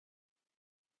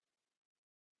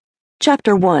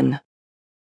Chapter 1.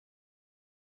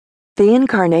 The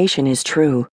Incarnation is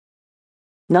true,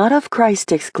 not of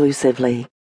Christ exclusively,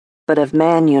 but of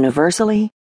man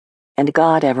universally and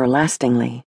God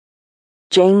everlastingly.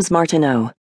 James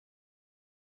Martineau.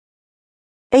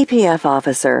 APF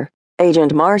officer,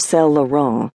 Agent Marcel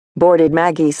Laurent, boarded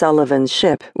Maggie Sullivan's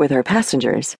ship with her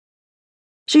passengers.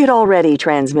 She had already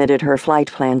transmitted her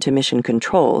flight plan to Mission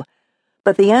Control,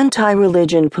 but the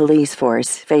anti-religion police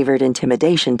force favored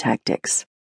intimidation tactics.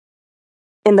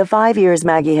 In the 5 years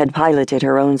Maggie had piloted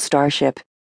her own starship,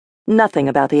 nothing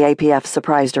about the APF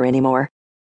surprised her anymore.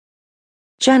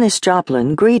 Janice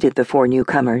Joplin greeted the 4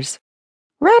 newcomers.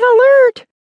 Red alert!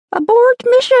 Abort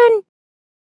mission!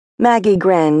 Maggie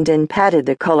grinned and patted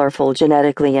the colorful,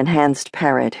 genetically enhanced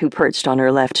parrot who perched on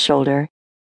her left shoulder.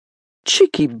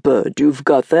 Cheeky bird you've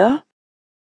got there,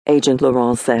 Agent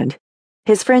Laurent said,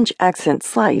 his French accent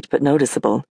slight but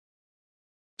noticeable.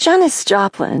 Janice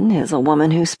Joplin is a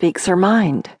woman who speaks her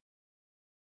mind.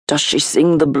 Does she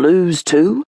sing the blues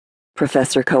too?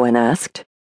 Professor Cohen asked.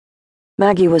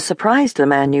 Maggie was surprised the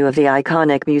man knew of the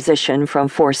iconic musician from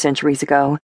 4 centuries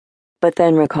ago, but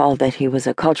then recalled that he was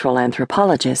a cultural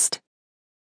anthropologist.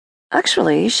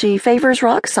 Actually, she favors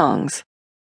rock songs.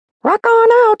 Rock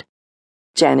on out,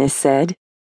 Janice said.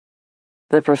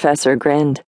 The professor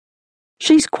grinned.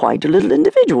 She's quite a little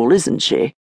individual, isn't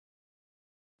she?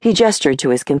 He gestured to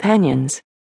his companions.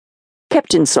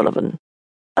 Captain Sullivan,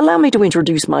 allow me to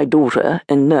introduce my daughter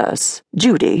and nurse,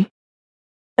 Judy,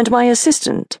 and my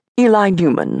assistant, Eli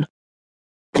Newman.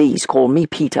 Please call me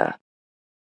Peter.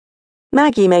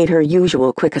 Maggie made her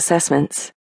usual quick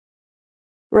assessments.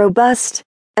 Robust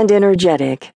and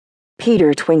energetic,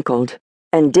 Peter twinkled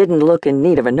and didn't look in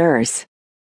need of a nurse.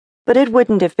 But it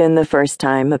wouldn't have been the first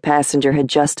time a passenger had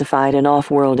justified an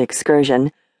off-world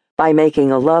excursion by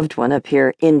making a loved one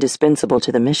appear indispensable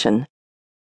to the mission.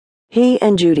 He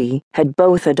and Judy had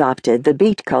both adopted the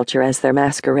beat culture as their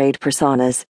masquerade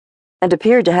personas, and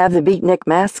appeared to have the beatnik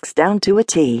masks down to a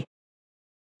T.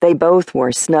 They both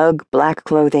wore snug black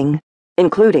clothing,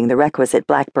 including the requisite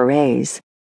black berets.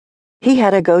 He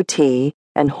had a goatee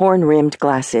and horn-rimmed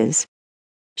glasses.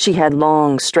 She had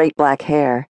long, straight black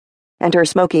hair, and her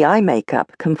smoky eye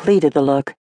makeup completed the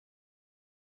look.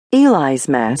 Eli's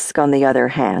mask, on the other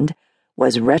hand,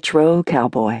 was retro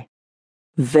cowboy.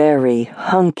 Very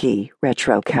hunky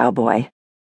retro cowboy.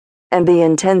 And the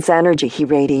intense energy he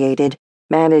radiated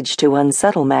managed to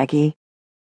unsettle Maggie.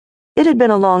 It had been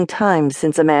a long time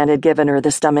since a man had given her the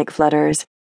stomach flutters,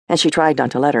 and she tried not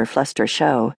to let her fluster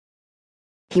show.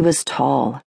 He was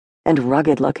tall and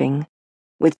rugged-looking,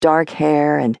 with dark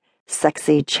hair and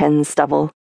sexy chin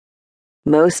stubble.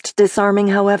 Most disarming,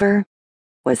 however,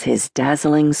 was his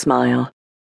dazzling smile.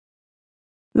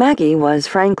 Maggie was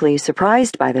frankly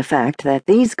surprised by the fact that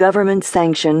these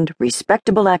government-sanctioned,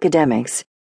 respectable academics,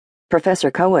 Professor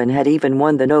Cohen had even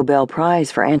won the Nobel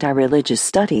Prize for Anti-Religious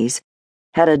Studies,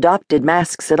 had adopted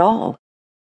masks at all,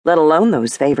 let alone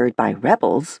those favored by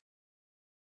rebels.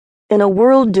 In a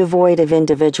world devoid of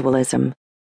individualism,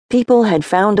 people had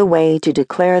found a way to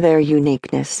declare their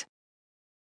uniqueness.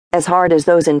 As hard as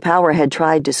those in power had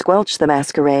tried to squelch the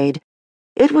masquerade,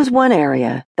 it was one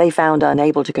area they found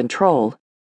unable to control.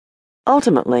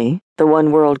 Ultimately, the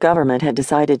one-world government had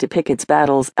decided to pick its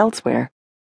battles elsewhere.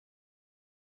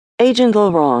 Agent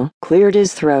Laurent cleared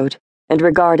his throat and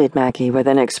regarded Maggie with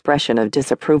an expression of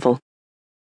disapproval.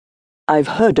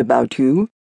 I've heard about you,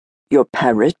 your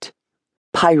parrot,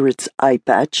 pirate's eye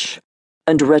patch,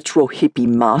 and retro hippie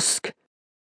mask.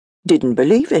 Didn't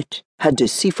believe it, had to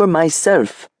see for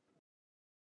myself.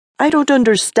 I don't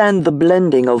understand the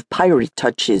blending of pirate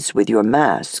touches with your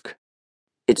mask.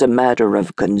 It's a matter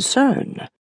of concern.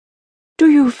 Do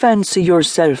you fancy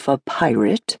yourself a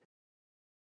pirate?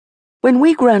 When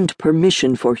we grant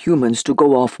permission for humans to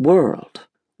go off-world,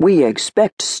 we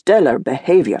expect stellar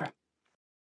behavior.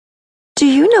 Do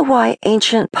you know why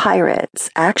ancient pirates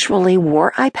actually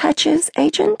wore eye patches,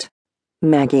 Agent?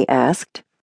 Maggie asked.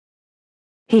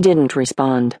 He didn't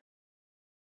respond.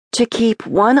 To keep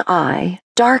one eye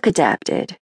dark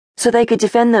adapted, so they could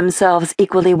defend themselves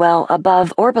equally well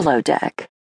above or below deck.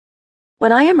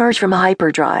 When I emerge from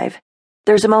hyperdrive,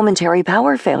 there's a momentary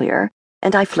power failure,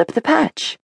 and I flip the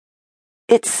patch.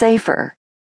 It's safer.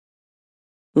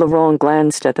 Laurent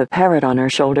glanced at the parrot on her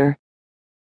shoulder.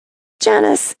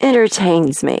 Janice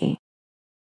entertains me,